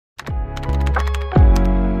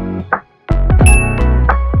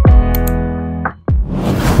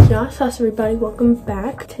How's everybody? Welcome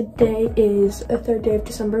back. Today is the 3rd day of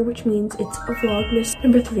December, which means it's Vlogmas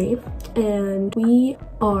number 3, and we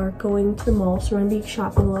are going to the mall, so we're gonna be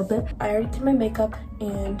shopping a little bit. I already did my makeup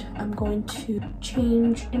and I'm going to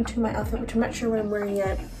change into my outfit, which I'm not sure what I'm wearing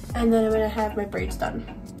yet, and then I'm gonna have my braids done.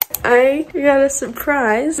 I got a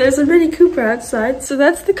surprise. There's a Mini Cooper outside, so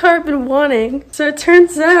that's the car I've been wanting. So it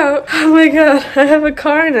turns out, oh my god, I have a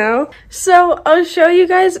car now. So I'll show you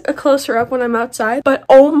guys a closer up when I'm outside, but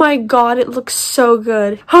oh my god, it looks so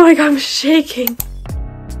good. Oh my god, I'm shaking.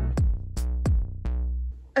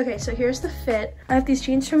 Okay, so here's the fit. I have these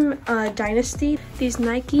jeans from Dynasty, these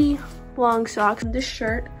Nike long socks, and this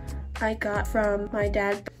shirt I got from my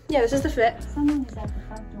dad. Yeah, this is the fit. Someone's at the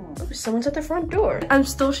front door. Oh, someone's at the front door. I'm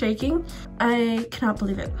still shaking. I cannot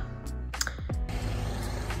believe it.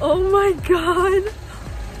 Oh my god.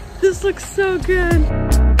 This looks so good.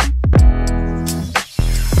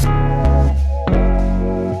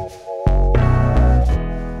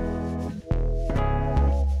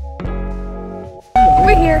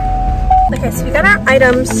 We're here. Okay, so we got our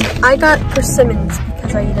items. I got persimmons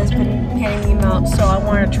because Aida's been handing them out, so I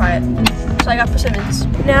wanted to try it. So I got persimmons.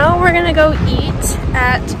 Now we're gonna go eat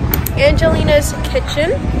at Angelina's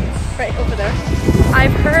Kitchen, right over there.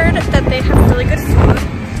 I've heard that they have really good food,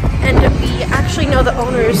 and we actually know the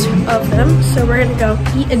owners of them, so we're gonna go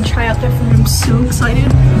eat and try out their food. I'm so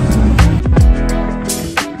excited.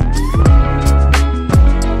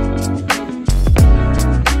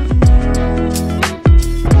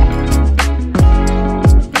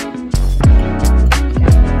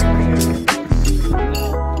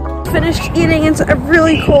 Finished eating. It's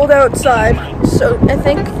really cold outside, so I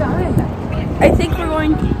think we're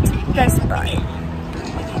going to Best Buy.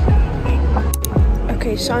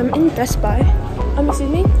 Okay, so I'm in Best Buy. Excuse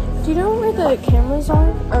me, do you know where the cameras are?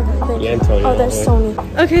 Okay, yeah, oh, there's Sony.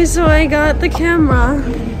 Okay, so I got the camera.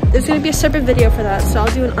 There's gonna be a separate video for that, so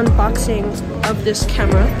I'll do an unboxing of this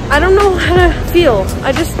camera. I don't know how to feel.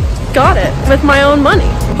 I just got it with my own money.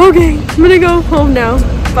 Okay, I'm gonna go home now.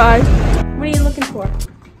 Bye. What are you looking for?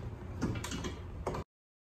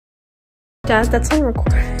 Dad, that's on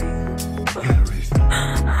recording.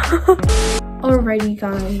 Alrighty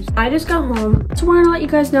guys, I just got home, so we're gonna let you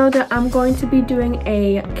guys know that I'm going to be doing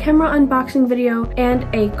a camera unboxing video and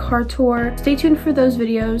a car tour. Stay tuned for those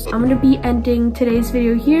videos. I'm gonna be ending today's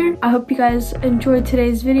video here. I hope you guys enjoyed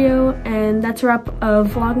today's video, and that's a wrap of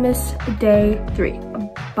Vlogmas Day 3.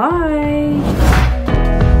 Bye!